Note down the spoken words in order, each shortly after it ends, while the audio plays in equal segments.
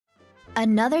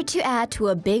Another to add to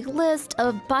a big list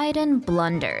of Biden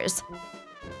blunders.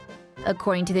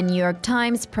 According to the New York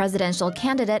Times, presidential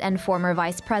candidate and former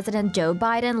Vice President Joe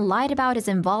Biden lied about his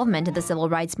involvement in the civil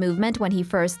rights movement when he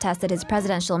first tested his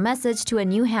presidential message to a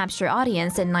New Hampshire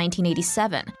audience in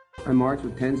 1987. I marched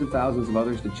with tens of thousands of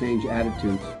others to change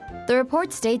attitudes. The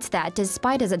report states that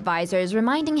despite his advisors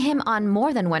reminding him on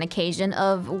more than one occasion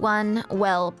of one,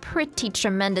 well, pretty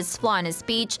tremendous flaw in his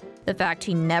speech, the fact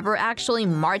he never actually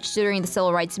marched during the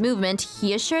civil rights movement,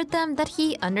 he assured them that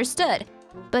he understood,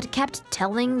 but kept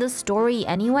telling the story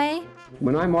anyway.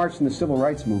 When I marched in the civil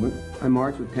rights movement, I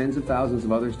marched with tens of thousands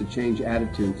of others to change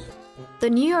attitudes. The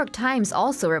New York Times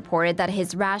also reported that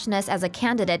his rashness as a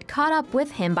candidate caught up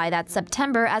with him by that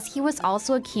September, as he was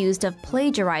also accused of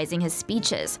plagiarizing his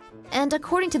speeches. And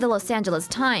according to the Los Angeles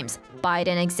Times,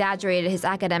 Biden exaggerated his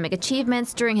academic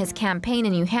achievements during his campaign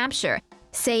in New Hampshire,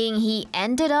 saying he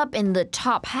ended up in the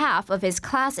top half of his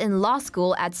class in law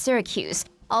school at Syracuse,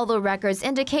 although records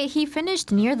indicate he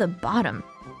finished near the bottom.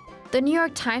 The New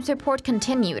York Times report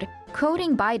continued,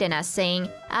 quoting Biden as saying,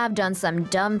 "I've done some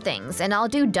dumb things, and I'll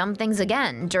do dumb things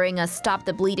again," during a Stop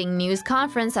the Bleeding news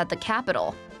conference at the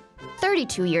Capitol.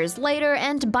 32 years later,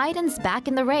 and Biden's back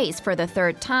in the race for the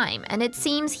third time, and it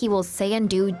seems he will say and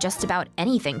do just about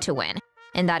anything to win.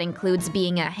 And that includes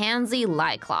being a handsy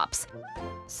Lyclops.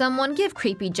 Someone give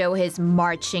Creepy Joe his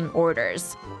marching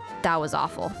orders. That was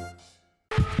awful.